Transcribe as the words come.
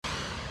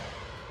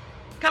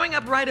Coming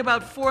up right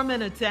about 4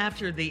 minutes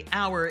after the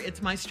hour,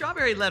 it's my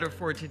strawberry letter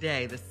for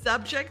today. The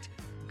subject,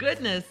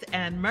 goodness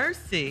and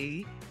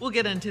mercy. We'll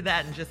get into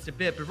that in just a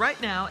bit. But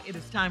right now, it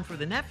is time for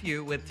the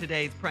nephew with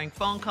today's prank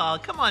phone call.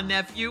 Come on,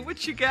 nephew.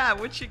 What you got?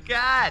 What you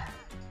got?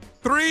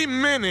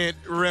 3-minute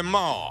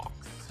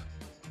remarks.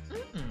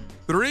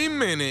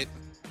 3-minute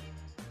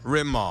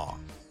remarks.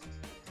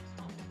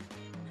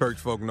 Church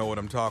folk know what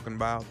I'm talking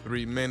about.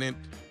 3-minute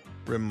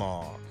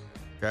remarks.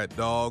 Cat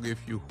dog, if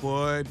you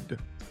would.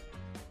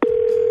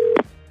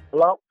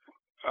 Hello?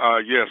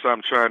 Yes,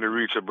 I'm trying to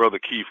reach a brother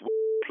Keith,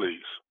 please.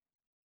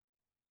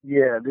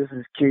 Yeah, this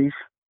is Keith.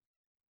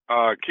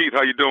 Keith,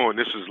 how you doing?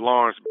 This is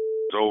Lawrence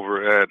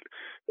over at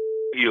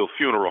Hill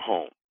Funeral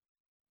Home.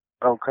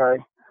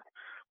 Okay.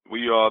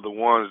 We are the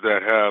ones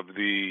that have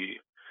the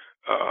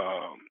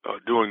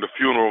doing the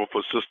funeral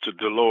for Sister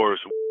Dolores.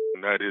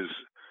 And that is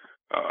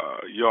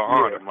your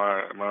aunt. Am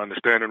I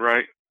understanding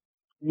right?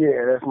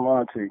 Yeah, that's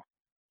my auntie.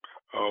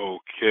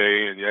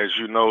 Okay, and as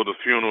you know, the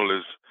funeral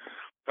is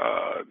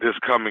this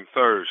coming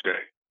Thursday.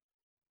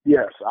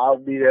 Yes, I'll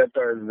be there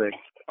Thursday.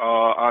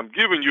 I'm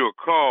giving you a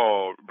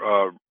call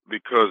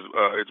because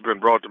it's been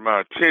brought to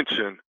my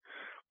attention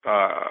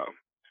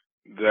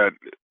that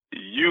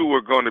you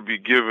were going to be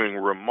giving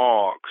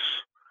remarks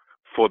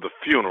for the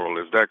funeral.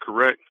 Is that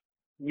correct?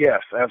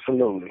 Yes,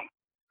 absolutely.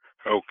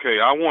 Okay,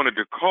 I wanted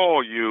to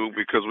call you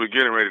because we're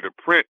getting ready to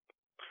print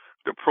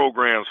the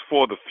programs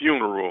for the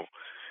funeral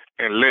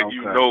and let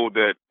you know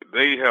that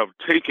they have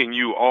taken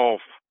you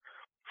off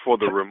for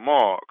the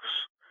remarks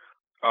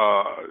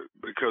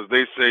because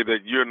they say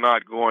that you're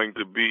not going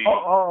to be...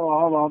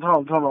 Hold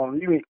on.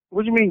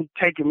 What do you mean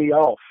taking me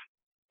off?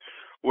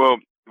 Well,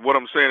 what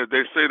I'm saying is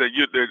they say that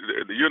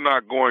you're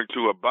not going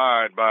to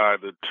abide by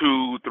the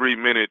 2-3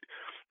 minute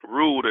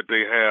rule that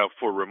they have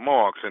for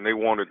remarks, and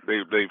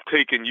they've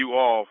taken you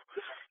off.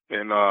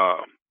 And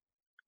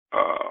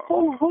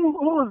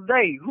who is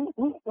they? Who?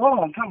 Hold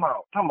on, come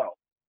out.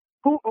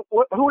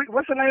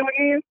 What's the name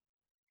again?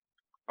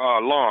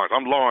 Lawrence.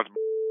 I'm Lawrence.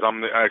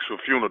 I'm the actual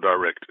funeral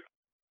director.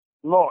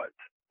 Lawrence.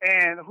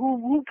 And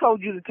who told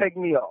you to take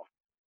me off?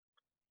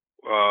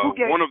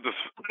 One of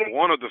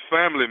the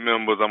family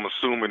members, I'm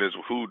assuming, is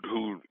who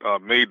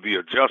made the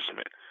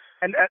adjustment.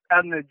 And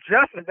an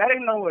adjustment? That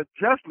ain't no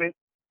adjustment.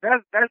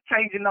 That's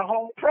changing the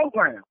whole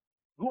program.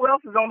 Who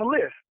else is on the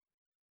list?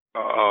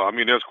 I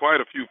mean, there's quite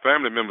a few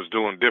family members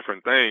doing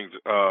different things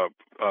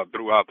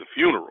throughout the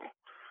funeral.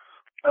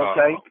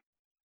 Okay.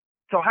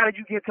 So how did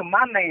you get to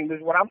my name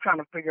is what I'm trying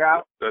to figure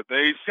out. That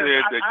they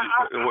said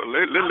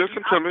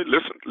listen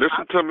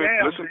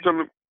to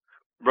me,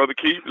 Brother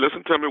Keith,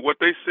 listen to me. What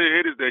they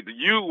said is that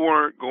you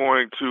weren't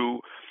going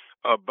to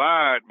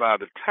abide by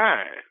the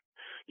time.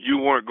 You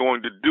weren't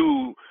going to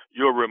do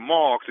your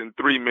remarks in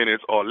 3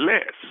 minutes or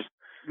less.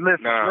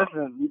 Listen.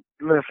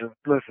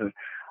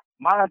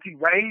 My auntie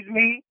raised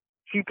me.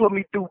 She put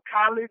me through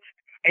college,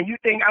 and you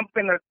think I'm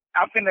finna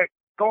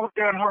go up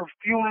there in her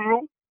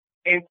funeral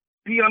and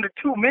be under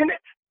 2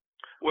 minutes?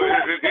 Well,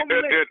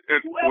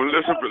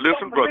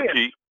 listen,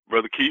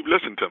 Brother Keith,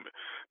 listen to me.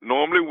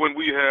 Normally, when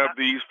we have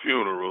these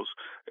funerals,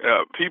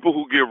 people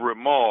who give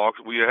remarks,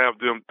 we have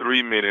them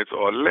 3 minutes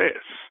or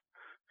less.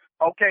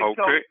 Okay.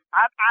 So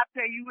I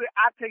tell you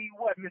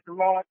what, Mr.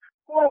 Lawrence,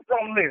 who else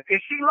on the list?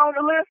 Is she on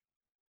the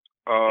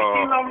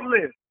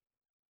list?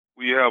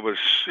 We have a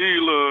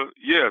Sheila.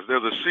 Yes,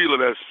 there's a Sheila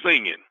that's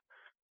singing.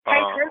 Take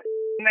her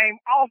name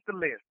off the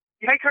list.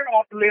 Take her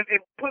off the list and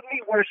put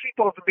me where she's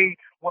supposed to be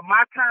with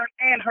my time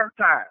and her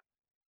time.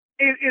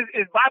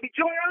 Is Bobby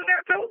Jr. on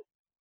there too?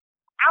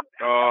 I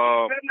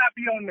better not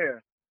be on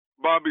there.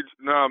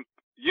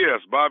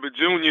 Yes, Bobby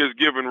Jr. is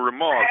giving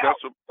remarks.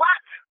 What?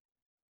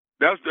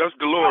 That's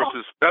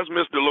Dolores'. That's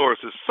Miss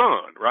Dolores'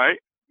 son,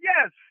 right?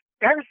 Yes,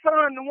 her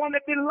son, the one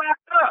that been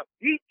locked up.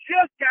 He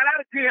just got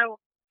out of jail.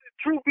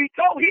 Truth be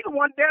told, he the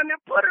one down there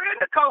put her in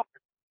the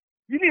coffin.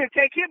 You need to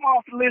take him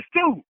off the list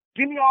too.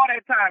 Give me all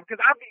that time,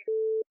 because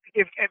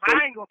if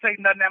I ain't gonna take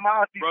nothing at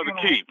my auntie. Brother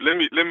Keith, let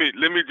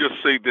me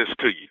just say this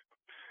to you.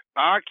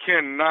 I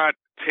cannot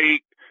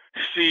take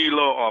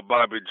Sheila or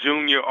Bobby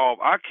Jr. off.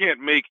 I can't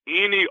make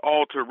any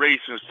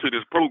alterations to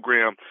this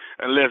program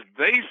unless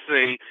they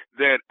say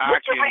that I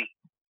can.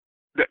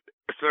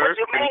 Sir, what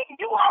you mean?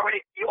 You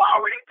already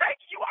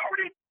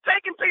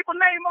taking people's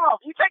name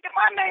off. You taking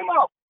my name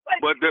off.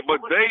 But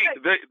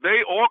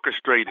they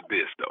orchestrated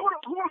this though.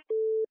 Who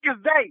is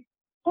they?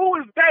 Who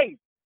is they?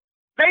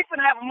 They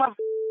finna have a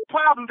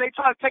problem. They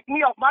try to take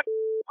me off my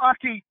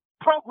auntie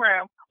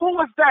program.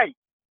 Who is they?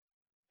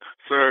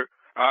 Sir,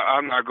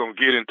 I'm not gonna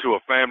get into a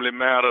family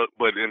matter,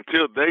 but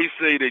until they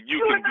say that you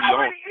can be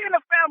on in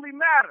a family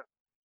matter.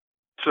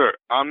 Sir,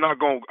 I'm not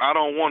going. I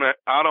don't want to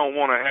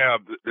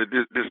have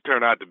this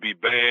turn out to be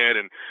bad,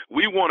 and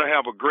we want to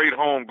have a great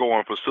home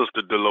going for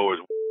Sister Dolores.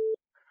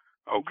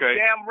 Okay.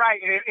 Damn right.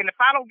 And if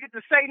I don't get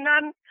to say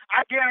nothing,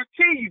 I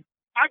guarantee you,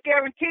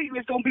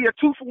 it's gonna be a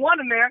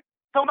 2-for-1 in there.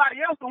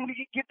 Somebody else gonna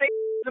get their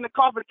in the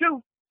coffin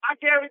too. I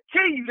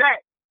guarantee you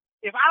that.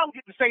 If I don't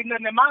get to say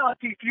nothing at my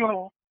auntie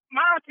funeral,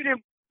 my auntie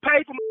didn't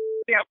pay for my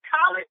damn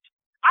college.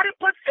 I didn't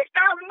put $6,000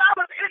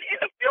 in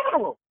the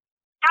funeral.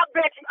 I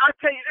bet you, I'll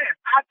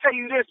tell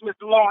you this,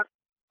 Mr. Lawrence.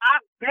 I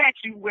bet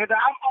you whether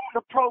I'm on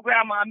the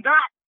program or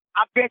not,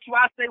 I bet you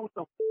I say what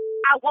the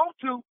I want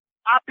to.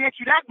 I bet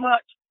you that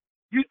much.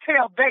 You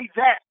tell they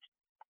that.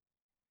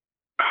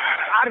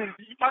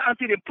 My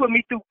auntie didn't put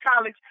me through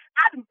college.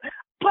 I didn't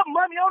put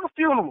money on the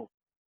funeral.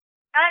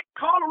 I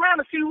call around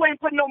to see who ain't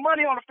putting no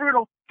money on the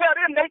funeral. Tell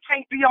them they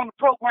can't be on the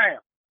program.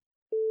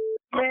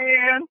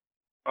 Man.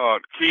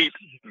 Keith,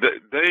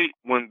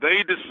 when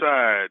they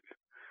decide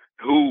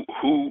who's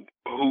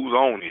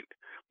on it,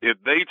 if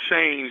they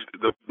change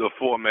the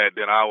format,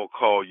 then I will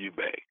call you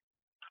back.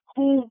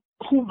 Who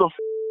the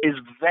is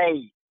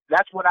they?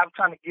 That's what I'm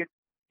trying to get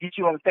you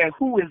to understand.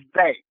 Who is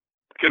they?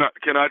 Can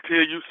I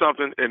tell you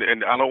something?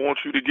 And I don't want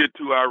you to get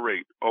too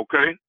irate,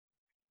 okay?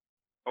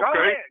 Go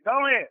ahead,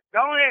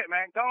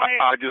 man. Go ahead.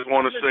 I just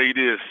want to say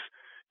this,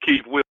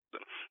 Keith Wilson.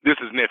 This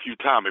is Nephew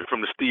Tommy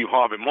from the Steve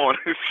Harvey Morning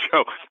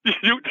Show.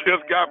 You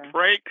just got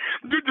pranked.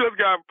 You just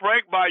got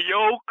pranked by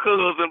your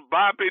cousin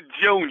Bobby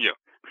Jr.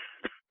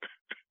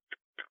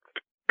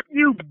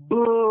 You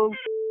bull.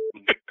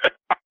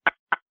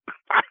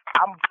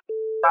 I'm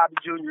Bobby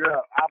Jr.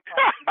 up. I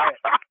promise you that.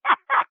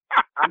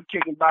 I'm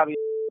kicking Bobby.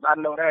 I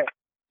know that.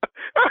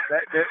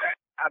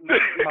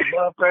 My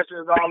blood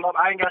pressure is all up.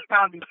 I ain't got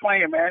time to be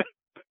playing, man.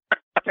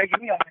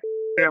 Taking me off the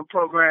damn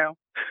program.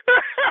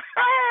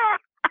 I'm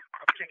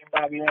kicking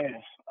Bobby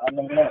ass. I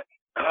know that.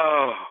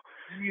 Oh,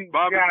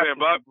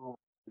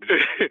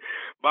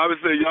 Bobby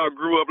said y'all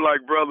grew up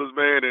like brothers,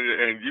 man,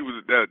 and you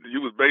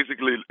was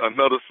basically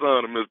another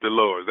son of Mr.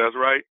 Lawrence. That's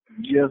right?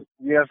 Yes,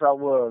 I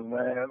was,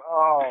 man.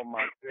 Oh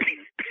my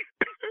goodness.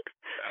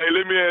 Hey,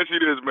 let me ask you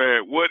this,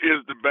 man. What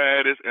is the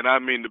baddest, and I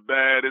mean the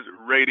baddest,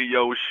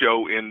 radio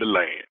show in the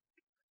land?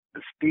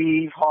 The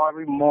Steve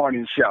Harvey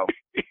Morning Show.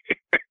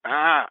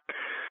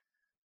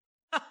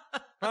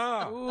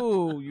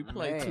 Ooh, you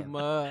play too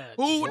much.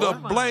 Who the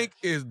blank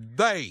is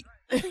they?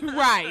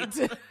 Right.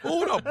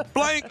 Who the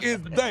blank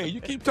is they?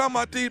 You keep talking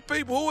about these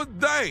people. Who is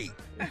they?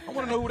 I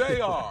want to know who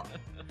they are.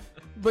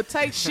 But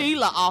take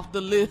Sheila off the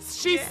list.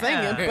 She's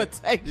singing, but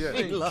take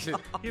Sheila off.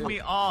 Give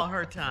me all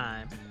her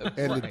time.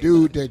 And the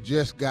dude that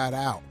just got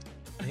out.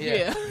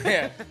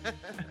 Yeah.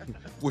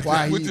 Which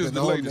Why he is even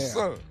the on latest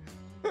there?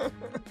 son.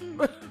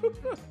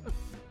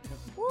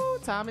 Woo,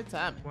 Tommy.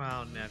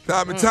 Wow,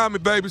 nephew. Tommy,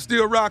 baby.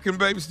 Still rocking,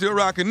 baby. Still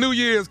rocking. New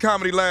Year's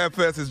Comedy Laugh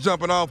Fest is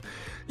jumping off.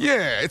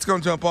 Yeah, it's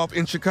going to jump off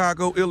in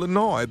Chicago,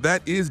 Illinois.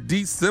 That is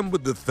December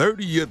the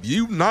 30th.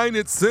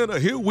 United Center.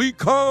 Here we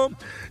come.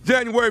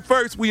 January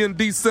 1st, we in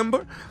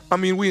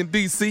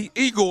D.C.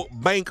 Eagle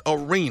Bank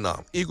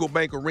Arena. Eagle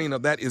Bank Arena,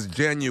 that is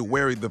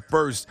January the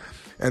 1st.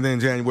 And then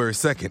January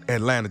 2nd,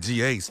 Atlanta,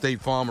 GA,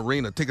 State Farm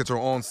Arena. Tickets are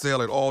on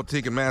sale at all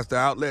Ticketmaster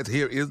outlets.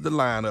 Here is the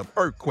lineup.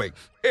 Earthquake,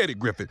 Eddie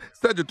Griffin,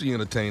 Cedric the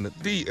Entertainer,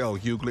 D.L.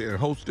 Hughley, and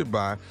hosted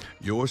by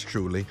yours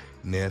truly,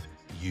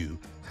 Nephew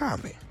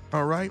Tommy.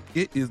 All right?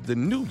 It is the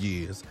New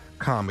Year's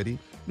Comedy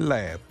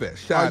Laugh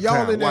Fest. Are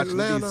y'all in Washington,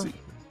 Atlanta? D.C.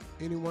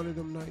 Any one of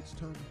them nights,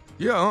 Tommy?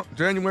 Yeah,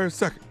 January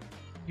 2nd.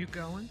 You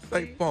going?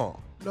 State Farm.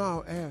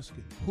 No,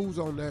 asking. Who's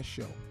on that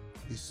show?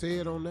 Is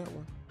Said on that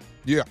one?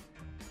 Yeah.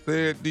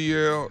 Said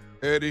DL,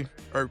 Eddie,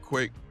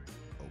 Earthquake,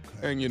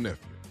 Okay. and your nephew.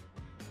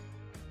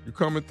 You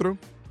coming through?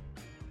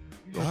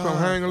 You gonna come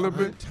hang a little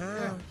bit?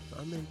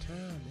 I'm in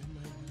town.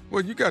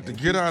 Well, you got to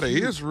get out of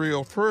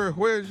Israel first.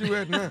 Where's you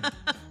at now?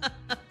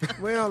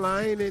 Well,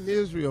 I ain't in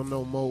Israel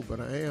no more, but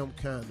I am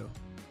kind of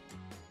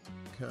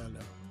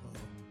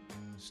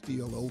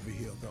still over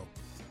here, though.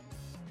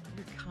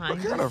 What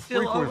kind of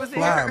frequent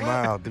fly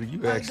mile do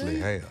you actually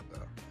have,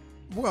 though?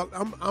 Well,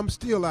 I'm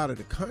still out of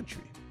the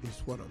country,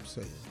 is what I'm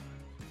saying.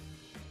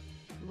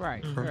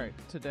 Right.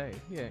 Today.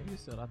 Yeah, you're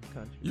still out the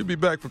country. You'll be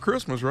back for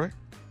Christmas, right?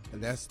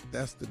 And that's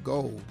the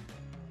goal.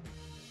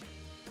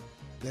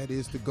 That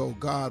is the goal,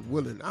 God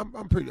willing.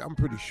 I'm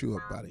pretty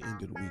sure by the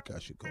end of the week I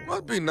should go.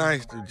 Must be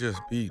nice to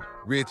just be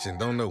rich and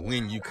don't know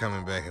when you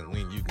coming back and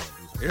when you gonna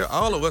do something.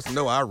 All of us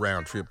know our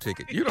round trip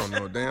ticket. You don't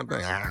know a damn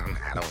thing.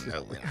 I don't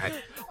know when.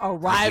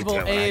 Arrival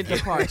and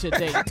departure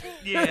date.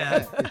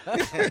 Yeah.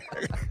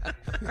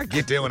 I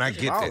get there when I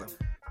get there.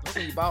 Look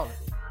at you balling.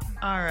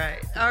 All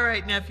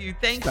right, nephew.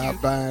 Thank you.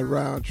 Stop buying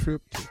round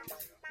trip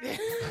tickets.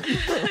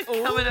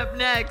 Coming up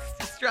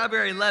next,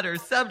 Strawberry Letter.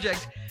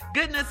 Subject,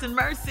 goodness and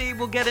mercy.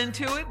 We'll get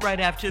into it right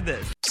after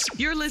this.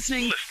 You're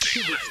listening to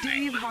the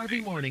Steve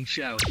Harvey Morning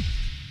Show.